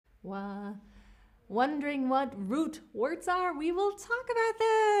Wondering what root words are? We will talk about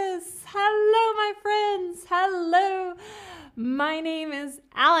this. Hello, my friends. Hello. My name is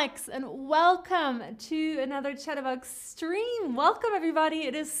Alex, and welcome to another Chatterbox stream. Welcome, everybody.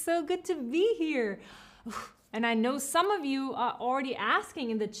 It is so good to be here. And I know some of you are already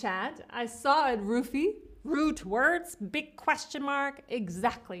asking in the chat. I saw it, Rufy. Root words, big question mark.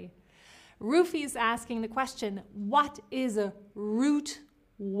 Exactly. Rufy is asking the question, what is a root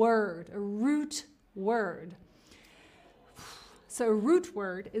word? A root word. So a root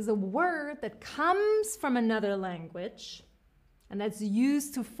word is a word that comes from another language and that's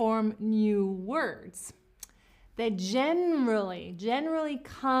used to form new words. They generally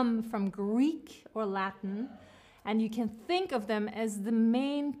come from Greek or Latin, and you can think of them as the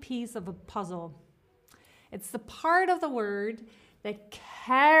main piece of a puzzle. It's the part of the word that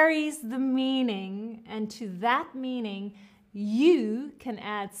carries the meaning, and to that meaning, you can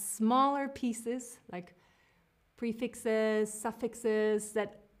add smaller pieces like prefixes, suffixes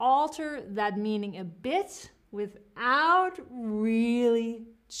that alter that meaning a bit without really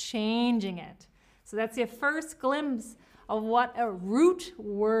changing it. So that's your first glimpse of what a root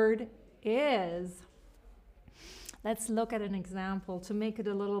word is. Let's look at an example to make it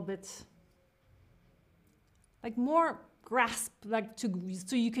a little bit like more grasp,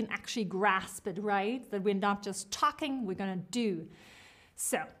 so you can actually grasp it, right? That we're not just talking, we're gonna do.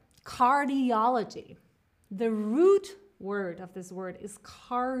 So, cardiology. The root word of this word is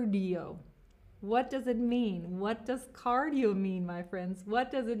cardio. What does it mean? What does cardio mean, my friends?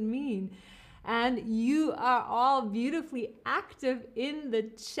 What does it mean? And you are all beautifully active in the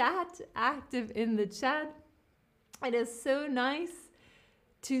chat, It is so nice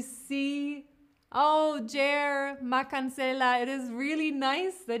to see. Oh, Jer, Macancela, it is really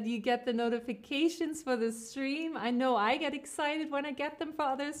nice that you get the notifications for the stream. I know I get excited when I get them for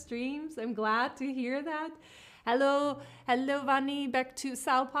other streams. I'm glad to hear that. Hello, Vani, back to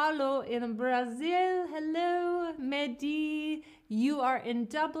Sao Paulo in Brazil. Hello, Mehdi, you are in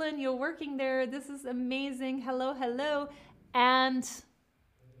Dublin, you're working there. This is amazing. Hello. And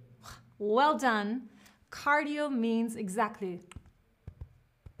well done. Cardio means exactly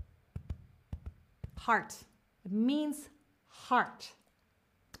heart. It means heart.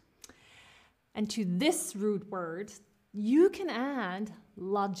 And to this root word, you can add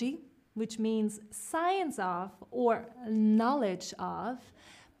logi, which means science of or knowledge of,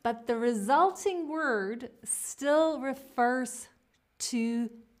 but the resulting word still refers to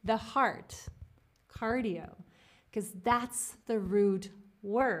the heart, cardio, because that's the root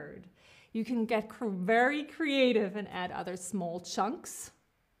word. You can get very creative and add other small chunks,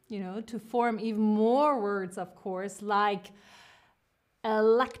 to form even more words, of course, like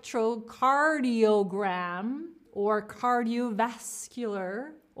electrocardiogram or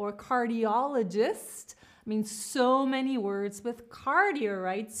cardiovascular or cardiologist. I mean, so many words with cardio,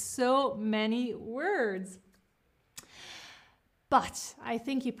 right? So many words. But I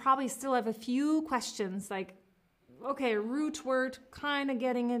think you probably still have a few questions like, okay, root word, kind of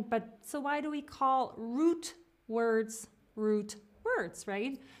getting it, but so why do we call root words,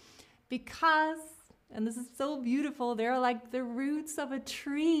 right? Because, and this is so beautiful, they're like the roots of a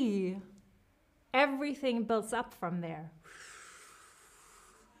tree. Everything builds up from there.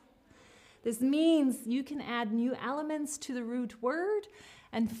 This means you can add new elements to the root word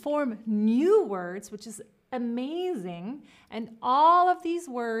and form new words, which is amazing. And all of these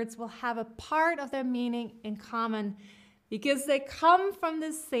words will have a part of their meaning in common because they come from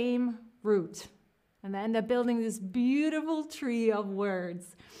the same root. And they end up building this beautiful tree of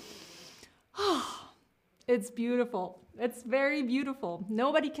words. Oh, it's beautiful. It's very beautiful.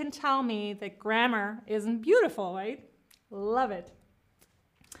 Nobody can tell me that grammar isn't beautiful, right? Love it.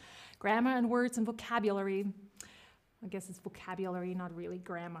 Grammar and words and vocabulary. I guess it's vocabulary, not really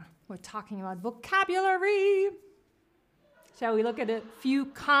grammar. We're talking about vocabulary. Shall we look at a few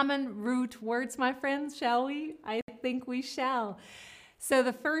common root words, my friends? Shall we? I think we shall. So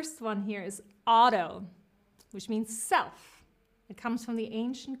the first one here is auto, which means self. It comes from the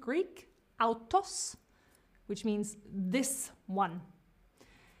ancient Greek, autos, which means this one.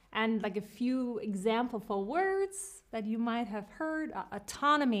 And like a few example for words that you might have heard,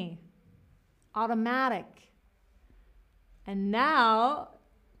 autonomy, automatic. And now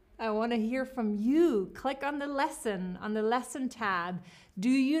I want to hear from you. Click on the lesson tab. Do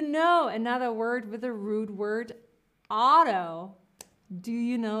you know another word with a root word, auto? Do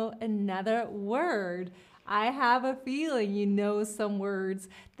you know another word? I have a feeling you know some words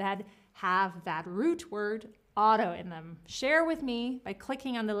that have that root word auto in them. Share with me by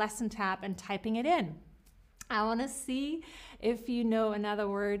clicking on the lesson tab and typing it in. I want to see if you know another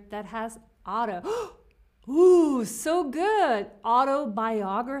word that has auto. Ooh, so good.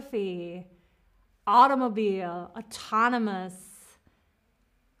 Autobiography, automobile, autonomous,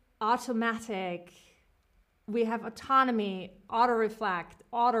 automatic. We have autonomy, auto-reflect,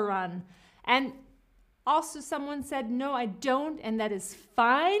 auto-run. And also someone said, no, I don't, and that is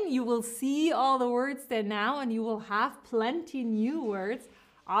fine. You will see all the words there now, and you will have plenty new words.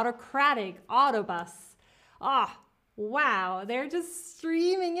 Autocratic, autobus. Ah, wow, they're just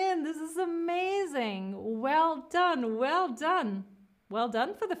streaming in. This is amazing. Well done, well done. Well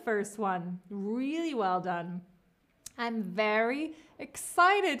done for the first one. Really well done. I'm very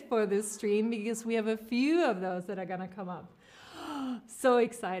excited for this stream because we have a few of those that are gonna come up. So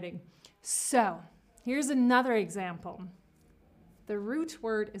exciting. So, here's another example. The root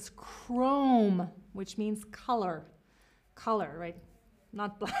word is chrome, which means color. Color, right?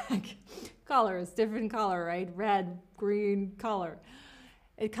 Not black. Color is different color, right? Red, green, color.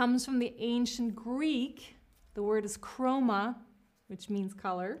 It comes from the ancient Greek. The word is chroma, which means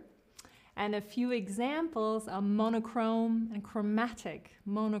color. And a few examples are monochrome and chromatic.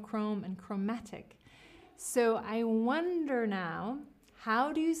 Monochrome and chromatic. So I wonder now,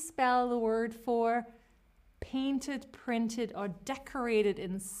 how do you spell the word for painted, printed, or decorated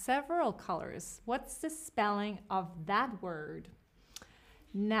in several colors? What's the spelling of that word?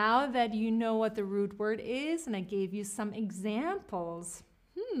 Now that you know what the root word is, and I gave you some examples,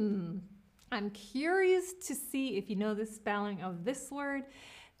 I'm curious to see if you know the spelling of this word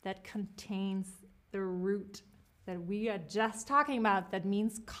that contains the root that we are just talking about, that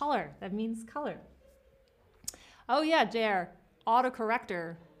means color. That means color. Oh yeah, JR,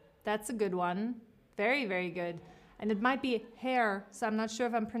 autocorrector. That's a good one. Very, very good. And it might be hair, so I'm not sure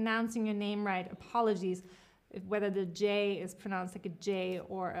if I'm pronouncing your name right. Apologies. Whether the J is pronounced like a J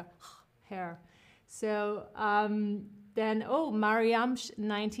or a hair. So then, Mariam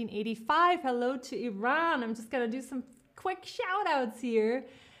 1985, hello to Iran. I'm just gonna do some quick shout outs here.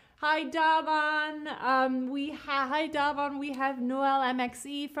 Hi Davan, hi Davan, we have Noel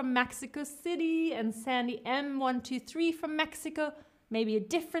MXE from Mexico City and Sandy M123 from Mexico, maybe a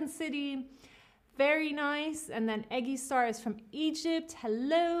different city. Very nice. And then Eggy Star is from Egypt,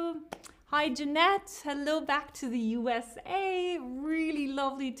 hello. Hi Jeanette, hello back to the USA. Really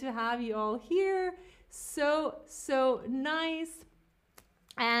lovely to have you all here. So nice.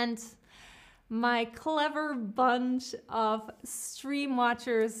 And my clever bunch of stream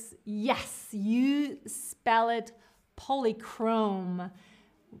watchers, yes, you spell it polychrome. Polychrome.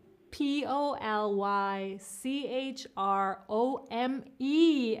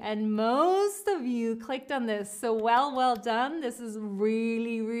 And most of you clicked on this. So well done. This is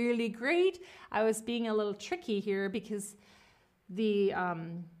really, really great. I was being a little tricky here because the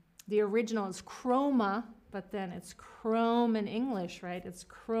original is chroma, but then it's chrome in English, right? It's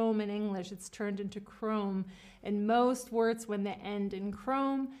chrome in English. It's turned into chrome. And most words, when they end in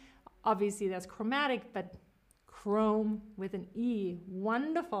chrome, obviously that's chromatic, but chrome with an E.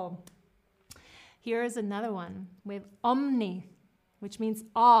 Wonderful. Here is another one. We have omni, which means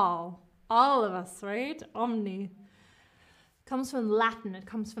all of us, right? Omni. Comes from Latin. It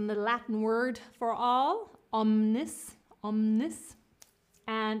comes from the Latin word for all, omnis, omnis.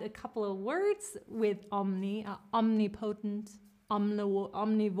 And a couple of words with omni, omnipotent,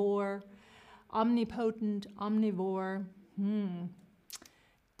 omnivore, omnipotent, omnivore.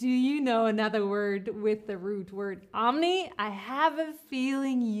 Do you know another word with the root word omni? I have a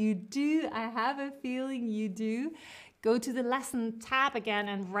feeling you do. I have a feeling you do. Go to the lesson tab again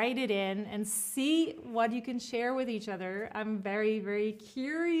and write it in and see what you can share with each other. I'm very, very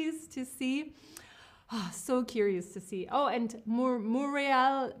curious to see. Oh, so curious to see. Oh, and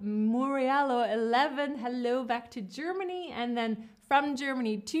Muriello11, hello back to Germany. And then from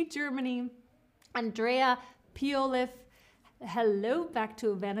Germany to Germany, Andrea Piolif, hello back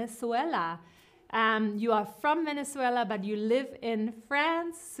to Venezuela. You are from Venezuela, but you live in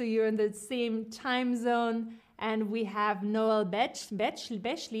France, so you're in the same time zone. And we have Noel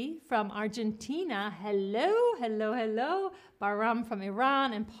Bechli from Argentina. Hello, hello, hello. Baram from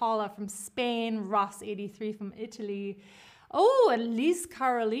Iran and Paula from Spain. Ross 83 from Italy. Oh, and Liz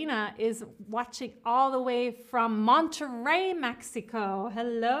Carolina is watching all the way from Monterrey, Mexico.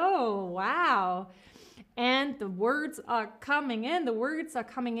 Hello, wow. And the words are coming in. The words are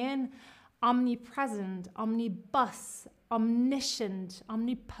coming in. Omnipresent, omnibus, omniscient,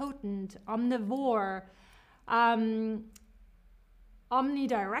 omnipotent, omnivore,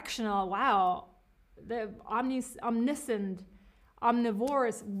 omnidirectional. Wow. The omniscient,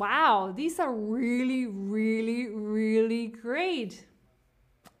 omnivores. Wow. These are really, really, really great.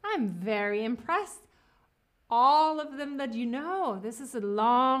 I'm very impressed. all of them that you know. This is a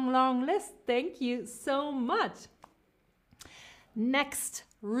long, long list. Thank you so much. Next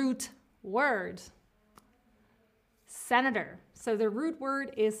root word, senator. So the root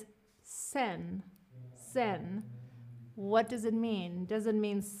word is sen. Sen. What does it mean? Does it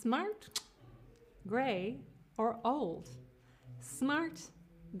mean smart, gray, or old? Smart,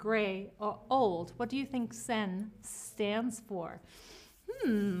 gray, or old? What do you think sen stands for?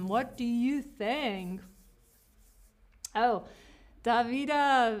 What do you think? Oh, David.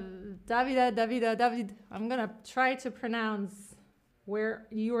 I'm gonna try to pronounce where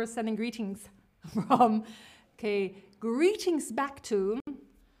you are sending greetings from. Okay, greetings back to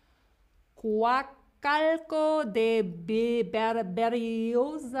Coacalco de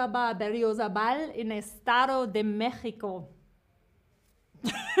Berriozabal in Estado de Mexico.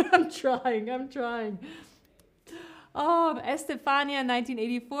 I'm trying. Oh, Estefania,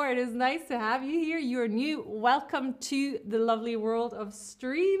 1984. It is nice to have you here. You are new. Welcome to the lovely world of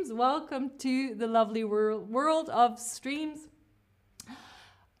streams. Welcome to the lovely world of streams.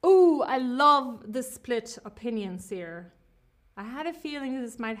 Oh, I love the split opinions here. I had a feeling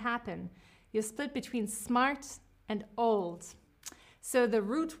this might happen. You split between smart and old. So the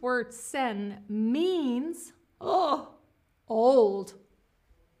root word sen means, old.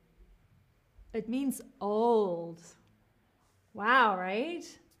 It means old. Wow, right?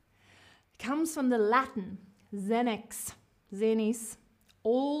 It comes from the Latin, senex,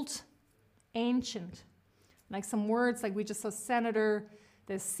 old, ancient. Like some words like we just saw senator,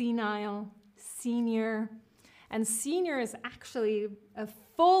 there's senile, senior. And senior is actually a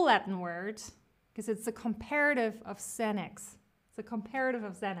full Latin word because it's a comparative of senex. It's a comparative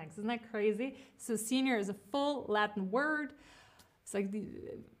of senex. Isn't that crazy? So senior is a full Latin word. It's like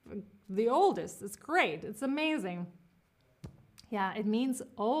the oldest. It's great. It's amazing. Yeah, it means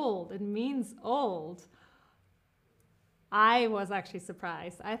old. It means old. I was actually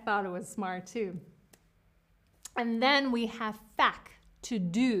surprised. I thought it was smart too. And then we have fac, to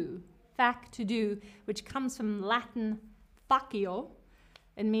do. Fac, to do, which comes from Latin facio.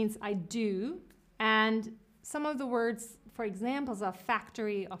 It means I do. And some of the words, for examples of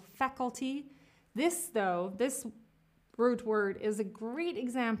factory, of faculty. This root word is a great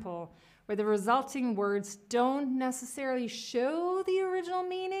example where the resulting words don't necessarily show the original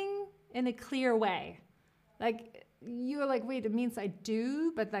meaning in a clear way. Like, you're like, wait, it means I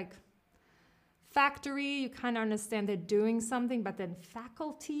do, but like factory, you kind of understand they're doing something, but then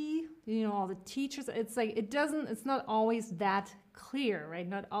faculty, you know, all the teachers, it's like, it's not always that clear, right?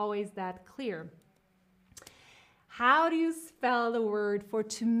 Not always that clear. How do you spell the word for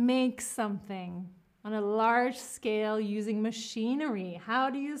to make something on a large scale using machinery? How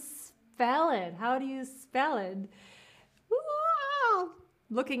do you spell it? How do you spell it? Ooh,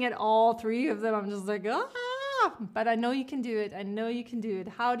 looking at all three of them, I'm just like, but I know you can do it. I know you can do it.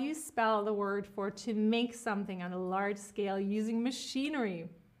 How do you spell the word for to make something on a large scale using machinery?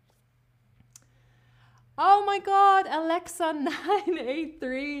 Oh my God, Alexa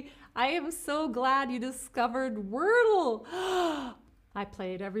 983. I am so glad you discovered Wordle. I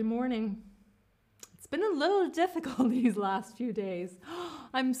play it every morning. It's been a little difficult these last few days.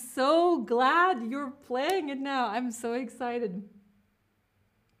 I'm so glad you're playing it now. I'm so excited.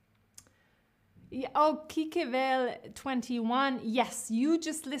 Oh, Kikevel 21. Yes, you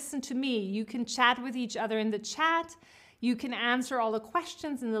just listen to me. You can chat with each other in the chat. You can answer all the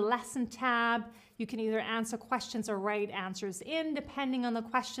questions in the lesson tab. You can either answer questions or write answers in, depending on the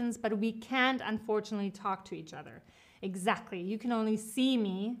questions, but we can't, unfortunately, talk to each other. Exactly. You can only see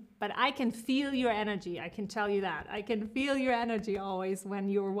me, but I can feel your energy. I can tell you that. I can feel your energy always when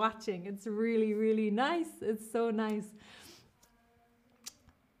you're watching. It's really, really nice. It's so nice.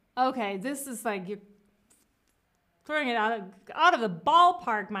 Okay, this is like you're throwing it out of the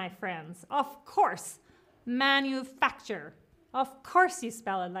ballpark, my friends. Of course, manufacture. Of course you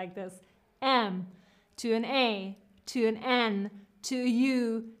spell it like this. M to an A, to an N, to a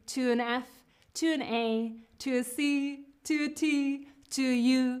U, to an F, to an A, to a C, to a T, to a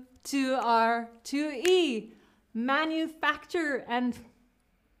U, to a R, to a E. Manufacture. And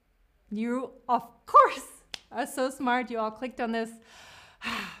you, of course, are so smart. You all clicked on this.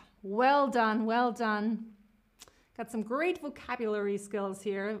 Well done, well done. Got some great vocabulary skills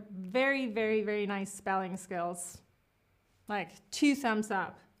here. Very, very, very nice spelling skills. Like 2 thumbs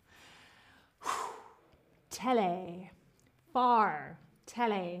up. Tele, far,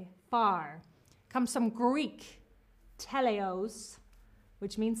 tele, far. Comes from Greek, teleos,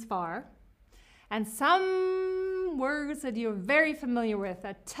 which means far. And some words that you're very familiar with,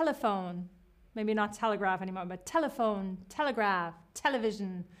 a telephone, maybe not telegraph anymore, but telephone, telegraph,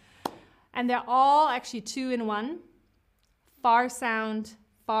 television. And they're all actually 2 in 1. Far sound,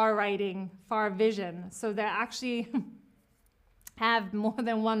 far writing, far vision. So they actually have more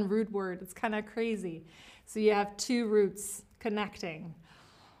than one root word. It's kind of crazy. So you have 2 roots connecting.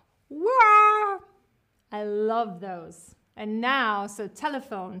 Wow! I love those. And now, so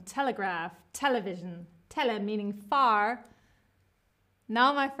telephone, telegraph, television, tele meaning far.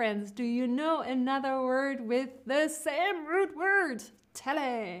 Now, my friends, do you know another word with the same root word?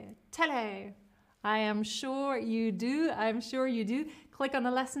 Tele, tele. I am sure you do. I'm sure you do. Click on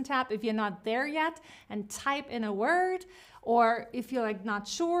the lesson tab if you're not there yet and type in a word. Or if you're like not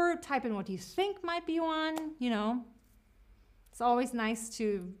sure, type in what you think might be one. You know, it's always nice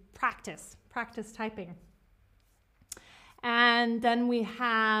to practice typing. And then we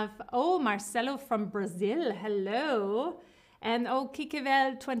have, oh, Marcelo from Brazil. Hello. And oh,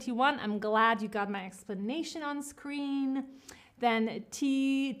 Kikevel21, I'm glad you got my explanation on screen. Then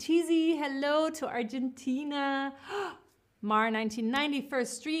TZ, hello to Argentina. Mar 1990,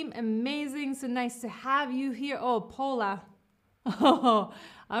 first stream, amazing, so nice to have you here. Oh, Paula. Oh,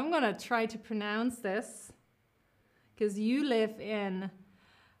 I'm gonna try to pronounce this because you live in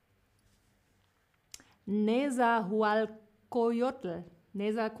Nezahualcoyotl.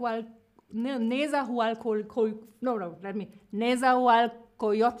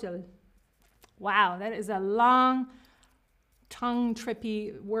 Nezahualcoyotl. Wow, that is a long,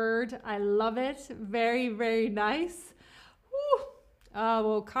 tongue-trippy word. I love it. Very, very nice.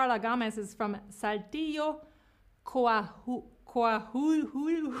 Well, Carla Gomez is from Saltillo, Coahuila.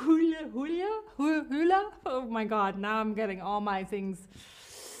 Oh my God, now I'm getting all my things.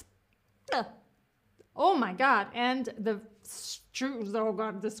 Oh my God, and oh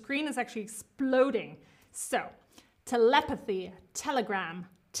God, the screen is actually exploding. So, telepathy, telegram,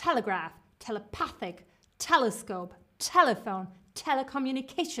 telegraph, telepathic, telescope, telephone,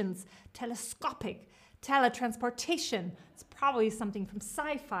 telecommunications, telescopic, teletransportation. It's probably something from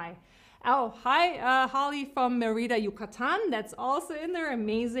sci-fi. Oh, hi, Holly from Merida, Yucatan. That's also in there.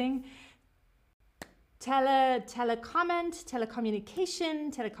 Amazing. Telecomment,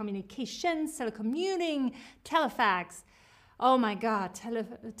 telecommunication, telecommunications, telecommuting, telefax. Oh my God,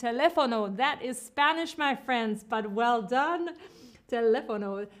 telefono. That is Spanish, my friends, but well done.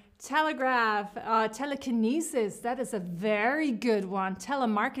 Telefono. Telegraph, telekinesis, that is a very good one.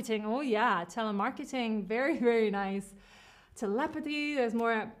 Telemarketing, oh yeah, telemarketing, very, very nice. Telepathy, there's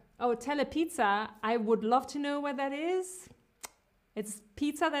more. Oh, telepizza, I would love to know what that is. It's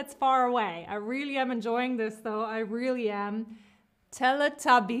pizza that's far away. I really am enjoying this though, I really am.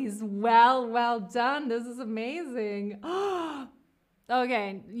 Teletubbies, well done, this is amazing.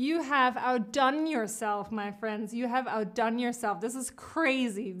 Okay, you have outdone yourself, my friends. You have outdone yourself. This is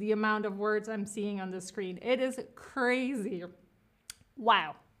crazy, the amount of words I'm seeing on the screen. It is crazy.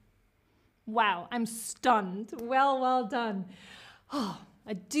 Wow. Wow, I'm stunned. Well done. Oh,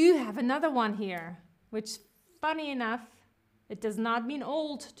 I do have another one here, which, funny enough, it does not mean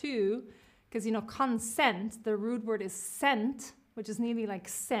old too, because, you know, consent, the root word is sent, which is nearly like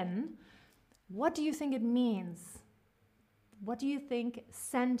sen. What do you think it means? What do you think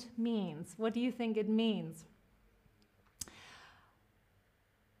sent means? What do you think it means?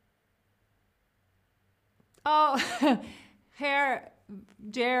 Oh, thank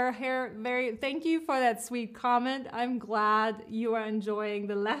you for that sweet comment. I'm glad you are enjoying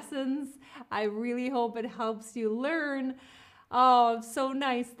the lessons. I really hope it helps you learn. Oh, so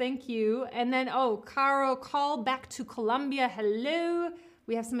nice. Thank you. And then, oh, Caro, call back to Colombia. Hello.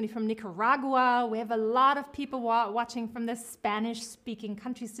 We have somebody from Nicaragua. We have a lot of people watching from the Spanish-speaking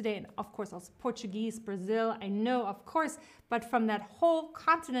countries today. And of course, also Portuguese, Brazil, I know, of course. But from that whole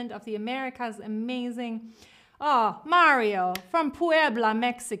continent of the Americas, amazing. Oh, Mario from Puebla,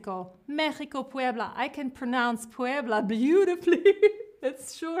 Mexico. Mexico, Puebla. I can pronounce Puebla beautifully.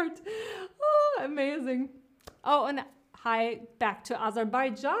 It's short. Oh, amazing. Oh, and hi, back to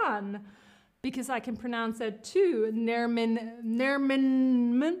Azerbaijan, because I can pronounce it too. Nermin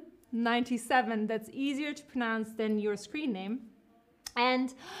 97. That's easier to pronounce than your screen name.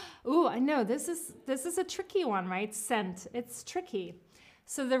 And, oh, I know, this is a tricky one, right? Sent. It's tricky.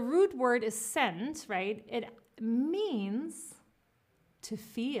 So the root word is sent, right? It means to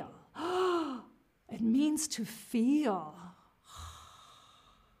feel. It means to feel.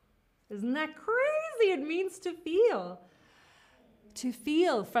 Isn't that crazy? It means to feel. To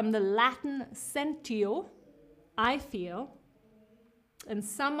feel, from the Latin sentio, I feel. And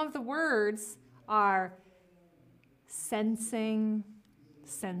some of the words are sensing,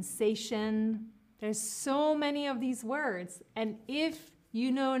 sensation. There's so many of these words. And if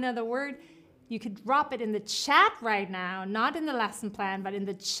you know another word, you could drop it in the chat right now, not in the lesson plan, but in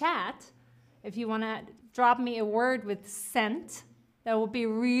the chat. If you want to drop me a word with scent, that would be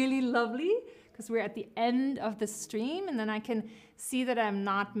really lovely, because we're at the end of the stream, and then I can see that I'm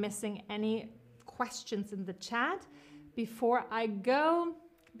not missing any questions in the chat before I go.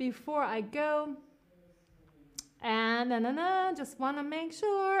 And just want to make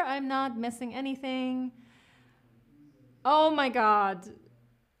sure I'm not missing anything. Oh my God,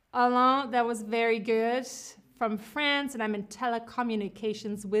 Alain, that was very good. From France, and I'm in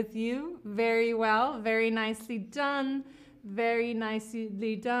telecommunications with you. Very well, very nicely done. Very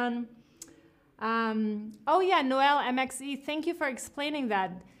nicely done. Oh yeah, Noel MXE, thank you for explaining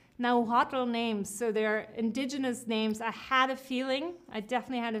that. Nahuatl names, so they're indigenous names. I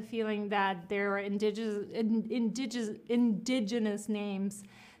definitely had a feeling that there were indigenous names.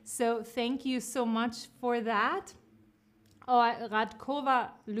 So thank you so much for that. Oh, Radkova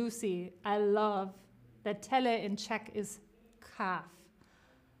Lucy, I love. The tele in Czech is kaf.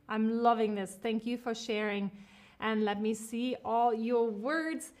 I'm loving this. Thank you for sharing. And let me see all your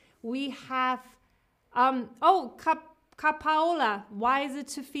words. We have, capaola. Why is it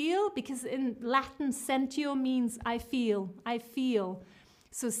to feel? Because in Latin, sentio means I feel.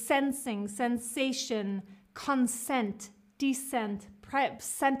 So sensing, sensation, consent, descent,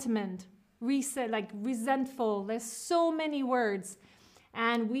 sentiment, like resentful. There's so many words.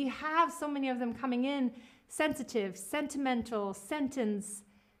 And we have so many of them coming in. Sensitive, sentimental, sentence,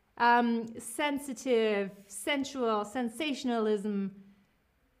 sensitive, sensual, sensationalism.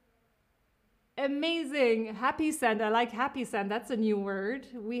 Amazing. Happy scent. I like happy scent. That's a new word.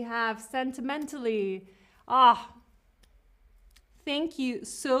 We have sentimentally. Thank you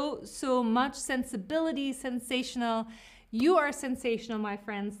so much. Sensibility, sensational. You are sensational, my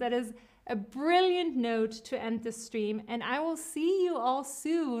friends. That is a brilliant note to end the stream, and I will see you all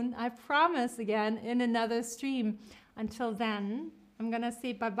soon, I promise, again in another stream. Until then, I'm gonna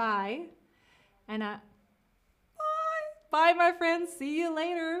say bye-bye, and bye my friends, see you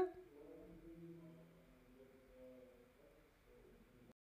later.